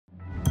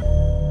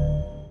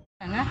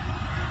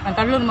நான்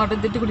கடலூர்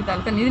மாவட்டம் திட்டுக்குடி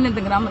தாலுக்கா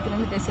நிதிநத்தம்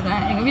கிராமத்துலேருந்து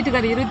பேசுகிறேன். எங்கள்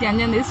வீட்டுக்காரர்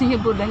 25ஆந்தேதி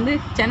சிங்கப்பூர்லேருந்து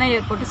சென்னை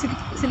ஏர்போர்ட்டு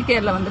சில்க்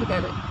ஏரில்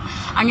வந்திருக்காரு.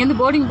 அங்கேருந்து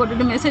போர்டிங்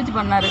போட்டுட்டு மெசேஜ்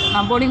பண்ணார்.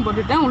 நான் போர்டிங்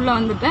போட்டுவிட்டேன், உள்ளே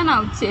வந்துவிட்டேன்.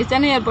 நான்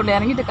சென்னை ஏர்போர்ட்டில்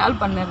இறங்கிட்டு கால்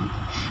பண்ணேன்.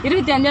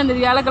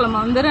 25ஆந்தேதி வியாழக்கிழமை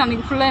வந்துரு.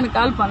 அன்றைக்கி ஃபுல்லாக எனக்கு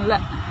கால் பண்ணல.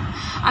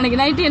 அன்றைக்கி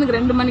நைட்டு எனக்கு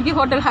 2 மணிக்கு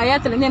ஹோட்டல்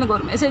ஹயாத்துலேருந்து எனக்கு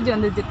ஒரு மெசேஜ்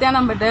வந்துச்சு,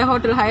 தேனாம்பேட்டை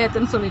ஹோட்டல்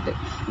ஹயாத்துன்னு சொல்லிட்டு.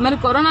 இந்த மாதிரி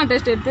கொரோனா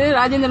டெஸ்ட் எடுத்து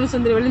ராஜேந்திரன்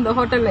சுந்தரவேலு இந்த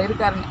ஹோட்டலில்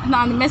இருக்காருன்னு.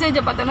 நான் அந்த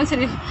மெசேஜை பார்த்தோன்னா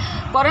சரி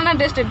கொரோனா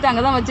டெஸ்ட் எடுத்து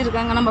அங்கே தான்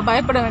வச்சுருக்காங்க, நம்ம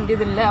பயப்பட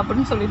வேண்டியதில்லை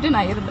அப்படின்னு சொல்லிட்டு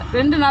நான் இருந்தேன்.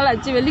 2 நாள்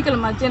ஆச்சு.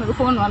 வெள்ளிக்கிழமை ஆச்சு, எனக்கு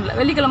ஃபோன் வரல.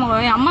 வெள்ளிக்கிழமை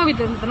என் அம்மா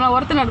வீட்டில் இருந்ததுனால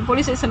ஒருத்தநாடு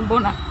போலீஸ் ஸ்டேஷன்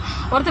போனேன்.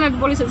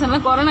 ஒருத்தநாடு போலீஸ்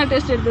ஸ்டேஷனில் கொரோனா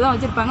டெஸ்ட் எடுத்து தான்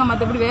வச்சுருப்பாங்க,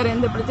 மற்றபடி வேறு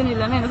எந்த பிரச்சனையும்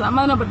இல்லைன்னு எனக்கு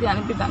சமாதானப்படுத்தி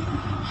அனுப்பிட்டாங்க.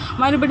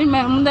 மறுபடியும்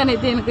முந்தா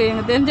நேற்று எனக்கு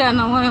எங்கள் தெரிஞ்ச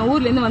அண்ணன்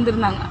ஊர்லேருந்து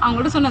வந்திருந்தாங்க.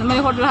 அவங்கள்ட்ட சொன்ன இந்த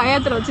மாதிரி ஹோட்டல்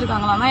ஹயாத்தில்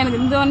வச்சுருக்காங்களா. ஆனால் எனக்கு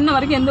இன்ன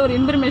வரைக்கும் எந்த ஒரு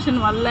இன்ஃபர்மேஷன்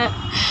வரல.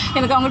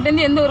 எனக்கு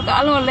அவங்கள்ட்டேருந்து எந்த ஒரு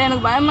காலும் வரல.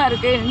 எனக்கு பயமாக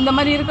இருக்குது. இந்த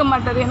மாதிரி இருக்க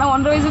மாட்டார், ஏன்னா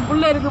 1.5 வயசு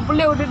பிள்ளை இருக்குது,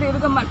 பிள்ளைய விட்டுட்டு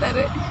இருக்க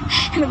மாட்டார்.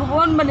 எனக்கு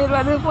ஃபோன்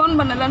பண்ணிடுவார். ஃபோன்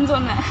பண்ணலைன்னு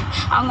சொன்னேன்.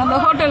 அவங்க அந்த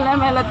ஹோட்டல்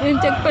நேம்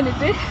எல்லாத்தையும் செக்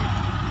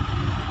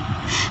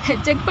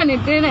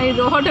பண்ணிவிட்டு நான்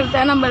இது ஹோட்டல்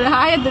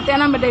ஹயாத்து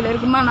தேனாம்பேட்டையில்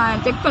இருக்குமா,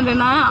 நான் செக்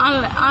பண்ணுறேன்னா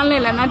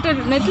ஆன்லைனில்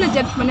நெட்டில்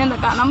செக் பண்ணி அந்த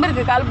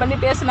நம்பருக்கு கால் பண்ணி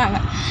பேசினாங்க.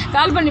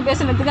 கால் பண்ணி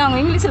பேசுனதுக்கு அவங்க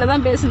இங்கிலீஷில்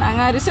தான்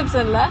பேசினாங்க.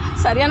 ரிசப்ஷனில்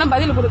சரியான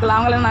பதில் கொடுக்கல.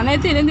 அவங்கள நான்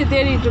நேற்றுலேருந்து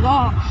தேடிட்டு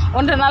இருக்கோம்,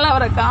 1.5 நாள்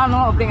அவரை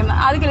காணும்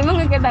அப்படிங்கிறேன். அதுக்கு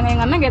இவங்க கேட்டாங்க,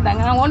 எங்கள் அண்ணன்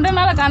கேட்டாங்க, 1.5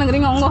 நாள்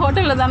காணுங்கிறீங்க, உங்கள்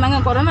ஹோட்டலில் தானாங்க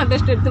கொரோனா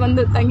டெஸ்ட் எடுத்து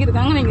வந்து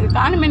தங்கியிருக்காங்க, நீங்கள்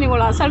காணுமே நீ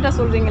இவ்வளோ அசால்ட்டாக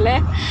சொல்கிறீங்களே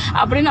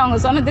அப்படின்னு அவங்க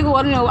சொன்னதுக்கு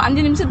ஒரு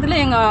 5 நிமிஷத்தில்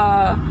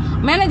எங்கள்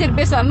மேனேஜர்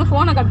பேசுவார்னு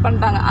ஃபோனை கட்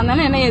பண்ணிட்டாங்க. அதனால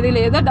என்ன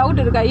இதில் ஏதோ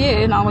டவுட் இருக்காயே,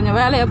 நான் கொஞ்சம்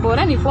வேலையை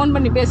போகிறேன், நீ ஃபோன்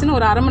பண்ணி பேசுன்னு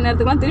ஒரு 1/2 மணி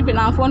நேரத்துக்குலாம் திருப்பி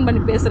நான் ஃபோன்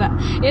பண்ணி பேசுகிறேன்.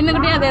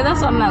 என்னக்கிட்டே அதே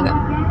தான் சொன்னாங்க.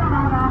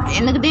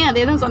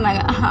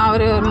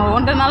 அவர்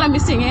 1.5 நாளாக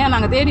மிஸ்ஸிங்க,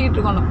 நாங்கள் தேடிக்கிட்டு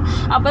இருக்கணும்.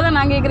 அப்போ தான்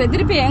நான் கேட்குறேன்,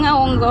 திருப்பி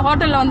உங்கள்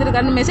ஹோட்டலில்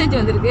வந்திருக்காருன்னு மெசேஜ்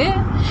வந்திருக்கு.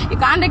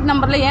 கான்டாக்ட்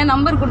நம்பரில் ஏன்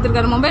நம்பர்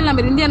கொடுத்துருக்காரு, mobile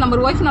number India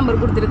number, wife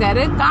number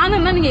கொடுத்துருக்காரு.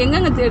 காணுன்னா நீங்கள்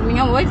எங்கெங்கே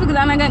தேடுறீங்க, ஒய்ஃபுக்கு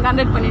தானே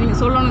கான்டாக்ட் பண்ணி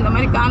நீங்கள் சொல்லணும் இந்த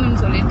மாதிரி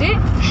காணுன்னு சொல்லிட்டு.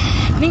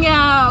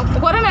 நீங்கள்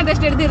கொரோனா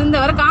டெஸ்ட் எடுத்து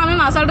இருந்தவரை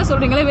காணுன்னு அசால்ட்டாக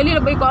சொல்கிறீங்களே,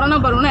 வெளியில் போய் கொரோனா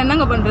பரவுனா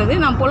என்னங்க பண்ணுறது,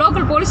 நான்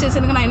லோக்கல் போலீஸ்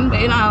ஸ்டேஷனுக்கு நான்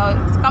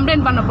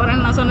கம்ப்ளைண்ட் பண்ண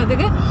போகிறேன்னு நான்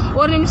சொன்னதுக்கு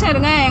 1 நிமிஷம்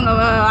இருங்க,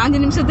 எங்கள்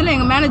 5 நிமிஷத்தில்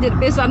எங்கள் மேனேஜர்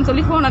பேசுவார்னு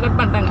சொல்லி ஃபோனை கட்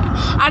பண்ணிட்டாங்க.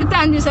 அடுத்த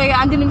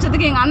 5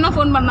 நிமிஷத்துக்கு எங்கள் அண்ணன்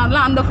ஃபோன்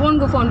பண்ணார்ல, அந்த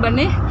ஃபோனுக்கு ஃபோன்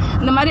பண்ணி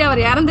இந்த மாதிரி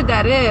அவர்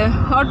இறந்துட்டார்,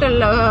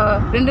 ஹோட்டலில்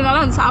 2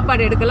 நாளாக வந்து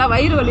சாப்பாடு எடுக்கல,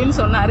 வயிறு வலின்னு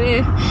சொன்னார்,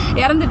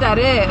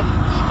 இறந்துட்டார்.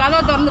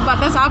 கதவை திறந்து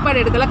பார்த்தா சாப்பாடு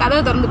எடுக்கல,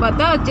 கதவை திறந்து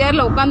பார்த்தா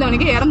சேரில்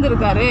உட்காந்தவனுக்கு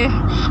இறந்துருக்காரு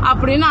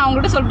அப்படின்னு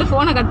அவங்கள்ட்ட சொல்லிட்டு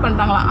ஃபோனை கட்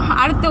பண்ணிட்டாங்களாம்.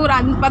 அடுத்த ஒரு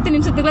 10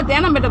 நிமிஷத்துக்குள்ள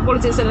தேனாம்பேட்டை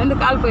போலீஸ் ஸ்டேஷன்லேருந்து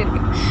கால்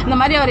போயிருக்கு. இந்த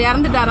மாதிரி அவர்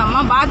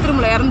இறந்துட்டாராம்மா,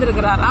 பாத்ரூமில்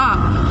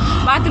இறந்துருக்கிறாராம்,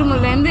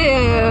 பாத்ரூம்லேருந்து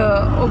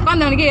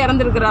உட்காந்தவனுக்கே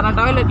இறந்துருக்கிறாராம்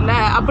டாய்லெட்டில்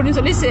அப்படின்னு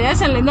சொல்லி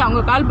ஸ்டேஷன்லேருந்து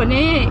அவங்க கால்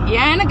பண்ணி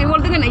எனக்கு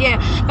இவ்வளோத்துக்கு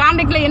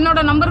கான்டாக்டில் என்னோட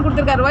நம்பர்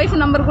கொடுத்துருக்காரு, ஒய்ஃப்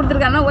நம்பர்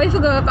கொடுத்துருக்காருன்னா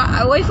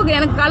ஒய்ஃபுக்கு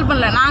எனக்கு கால்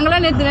பண்ணல.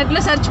 நாங்களாம் நேற்று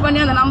நெட்டில் சர்ச்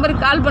பண்ணி அந்த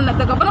நம்பருக்கு கால்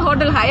பண்ணதுக்கப்புறம்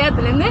ஹோட்டல்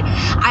ஹயாத்துலேருந்து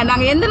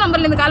நாங்கள் எந்த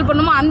நம்பர்லேருந்து கால்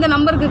பண்ணமோ அந்த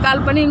நம்பருக்கு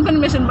கால் பண்ணி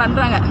இன்ஃபர்மேஷன்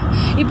பண்ணுறாங்க.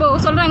 இப்போ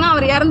சொல்கிறாங்க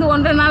அவர் இறந்து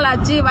 1.5 நாள்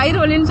ஆச்சு, வயிறு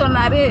வலின்னு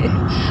சொன்னார்,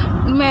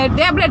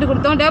 டேப்லெட்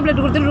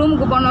கொடுத்துட்டு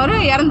ரூமுக்கு போனவர்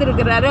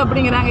இறந்துருக்கிறாரு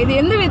அப்படிங்கிறாங்க. இது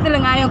எந்த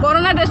விதத்துலங்க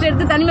கொரோனா டெஸ்ட்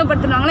எடுத்து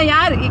தனிமைப்படுத்துனாங்களா?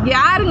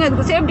 யாருங்க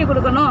அதுக்கு சேஃப்டி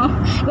கொடுக்கணும்?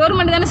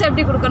 கவர்மெண்ட் தானே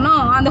சேஃப்டி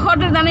கொடுக்கணும், அந்த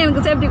ஹோட்டல் தானே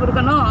எனக்கு சேஃப்டி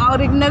கொடுக்கணும்.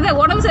 அவருக்கு இந்த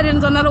உடம்பு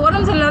சரியில்லைன்னு சொன்னார்,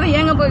 உடம்பு சரியில்லாத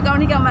ஏங்க போய்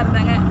கவனிக்காமல்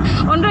இருந்தாங்க?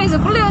 1.5 வயசு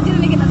பிள்ளை வச்சு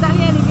இன்னைக்கு நான்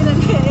தனியாக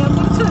நிற்கிறேன். என்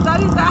புருஷன்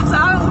தனி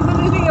சாதம்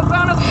கொடுத்துட்டு எப்போ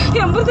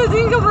என் புருஷன்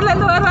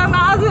சிங்கப்பூர்லேருந்து வர்றாங்க,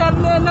 ஆசையாக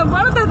இருந்தேன், என்ன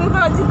பணத்தை திருப்ப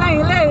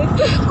வச்சுட்டாங்களே,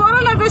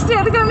 கொரோனா டெஸ்ட்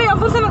எடுக்கணும்னு என்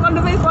புருஷனை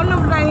கொண்டு போய் கொண்டு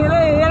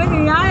விட்டாங்களே, எனக்கு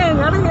நியாயம்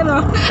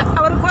கிடைக்கணும்.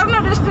 அவர் கொரோனா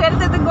டெஸ்ட்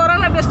எடுத்ததுக்கு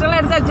கொரோனா டெஸ்ட் எல்லாம்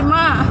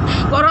எடுத்தாச்சுமா,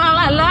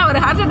 கொரோனாலாம் இல்லை, அவர்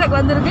ஹார்ட் அட்டாக்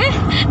வந்திருக்கு,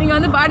 நீங்கள்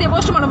வந்து பாடியை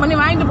போஸ்ட்மார்ட்டம் பண்ணி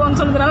வாங்கிட்டு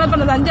போகணும்னு சொல்லுறதுனால இப்போ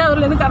நான்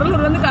தஞ்சாவூர்லேருந்து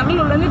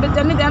கடலூர்லேருந்து இப்போ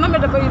சென்னை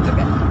தேனாம்பேட்டை போயிட்டு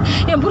இருக்கேன்.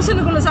 என்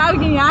புருஷனுக்குள்ள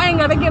சாவிக்கு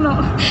நியாயம்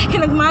கிடைக்கணும்.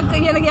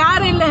 எனக்கு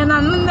யாரும் இல்லை, என்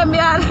அண்ணன் தம்பி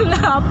யாரும் இல்லை,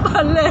 அப்பா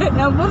இல்லை,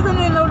 என்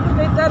புருஷனை என்னை விட்டு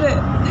போயிட்டாரு.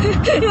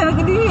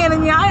 எனக்கு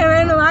நியாயம்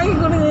வேணும், வாங்கி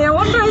கொடுங்க. என்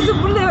 1.5 வயசு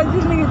பிள்ளைய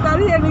வச்சு நீங்கள்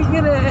தனியாக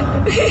நிற்கிறேன்,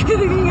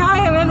 இதுக்கு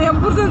நியாயம் வேணும்,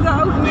 என் புருஷன்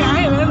சாவுக்கு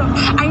நியாயம் வேணும்.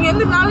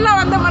 அங்கேருந்து நல்லா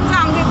வந்த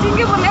மனுஷன் அங்கே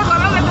சிங்கப்பூர்லேயே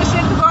கொரோனா டெஸ்ட்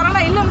எடுத்து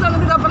கொரோனா இல்லைன்னு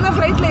சொன்னதுக்கு அப்புறம் தான்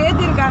ஃப்ளைட்டில்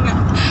ஏற்றிருக்காங்க.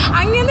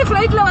 அங்கேருந்து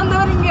ஃப்ளைட்டில்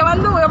வந்தவர் இங்கே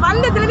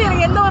வந்ததுலேருந்து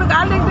எனக்கு எந்த ஒரு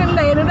கான்டாக்டும்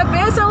இல்லை, என்னோட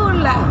பேசவும்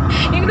இல்லை.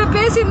 என்கிட்ட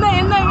பேசியிருந்தா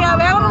என்னங்க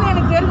வேணும்னு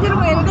எனக்கு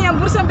தெரிஞ்சிருக்கும். என்கிட்ட என்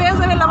புருஷன்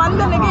பேசவே இல்லை.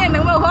 வந்த அன்னைக்கு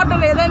என்ன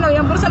ஹோட்டலில் ஏதோ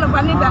என் புருஷனை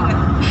பண்ணிட்டாங்க.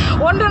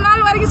 1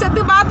 நாள் வரைக்கும்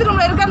செத்து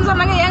பாத்ரூமில் இருக்கான்னு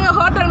சொன்னாங்க. எங்கள்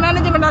ஹோட்டல்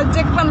மேனேஜ்மெண்ட் அதை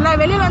செக் பண்ணல,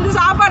 வெளியில் வந்து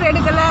சாப்பாடு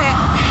எடுக்கலை,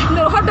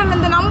 இந்த ஹோட்டலில்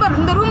இந்த நம்பர்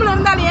இந்த ரூமில்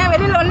இருந்தாலும் ஏன்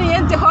வெளியில் வந்து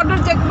ஏன்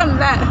ஹோட்டல் செக்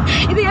பண்ணல?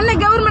 இது என்ன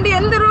கவர்மெண்ட்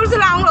எந்த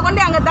ரூல்ஸில் அவங்கள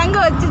கொண்டு அங்கே தங்க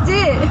வச்சுச்சு?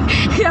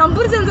 என்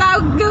புருஷன்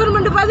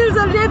கவர்மெண்ட் பதில்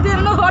சொல்லியே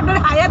தீரணும்,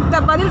 ஹோட்டல் ஹயாத்தை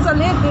பதில்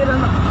சொல்லியே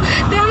தீரணும்.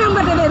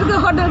 தேனாம்பேட்டையில் இருக்க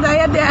ஹோட்டல்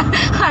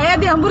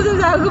ஹயாத்தி என்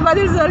புருஷன் சாவுக்கு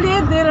பதில் சொல்லியே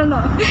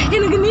தீரணும்.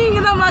 எனக்கு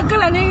நீங்கள் தான்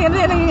மக்களை, நீங்கள்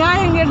வந்து எனக்கு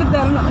நியாயம் கேட்டு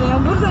தரணும்.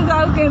 என் புருஷன்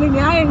சாவுக்கு எனக்கு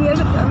நியாயம்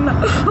கேட்டு தரணும்.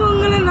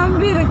 உங்களை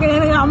நம்பி இருக்கேன்,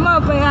 எனக்கு அம்மா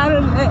அப்பா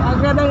யாரும் இல்லை,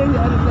 அக்கா தான்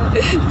யாரும்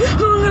இல்லை,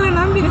 உங்களை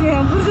நம்பி இருக்கேன்.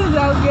 என் புருஷன்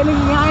சாவுக்கு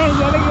எனக்கு நியாயம்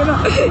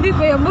கிடைக்கணும்.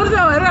 இப்போ என்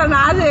புருஷன் வர அந்த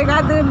ஆசையை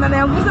காத்துக்கிட்டேன்.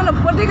 என் புருஷனை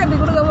பொட்டி கட்டி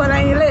கொடுக்க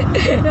போகிறாங்களே,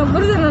 என்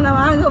புருஷனை நான்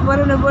வாங்க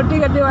போகிறேன், பொட்டி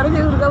கட்டி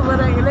வரைஞ்சி கொடுக்க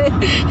போகிறாங்களே.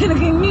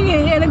 எனக்கு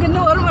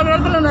இன்னும் 1 மணி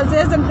நேரத்தில்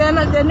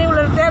நான் சென்னை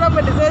உள்ள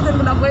தேனாம்பேட்டை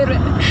ஸ்டேஷனுக்கு நான்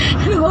போயிடுவேன்.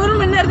 எனக்கு 1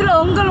 மணி நேரம் இடத்துல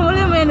உங்கள்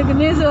மூலியமா எனக்கு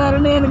நியூஸ்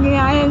வரணும், எனக்கு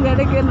நியாயம்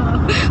கிடைக்கணும்.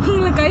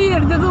 உங்களை கை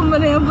எடுத்து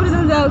கும்பல என்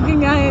புருஷன் சாவுக்கு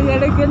நியாயம்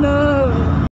கிடைக்கணும்.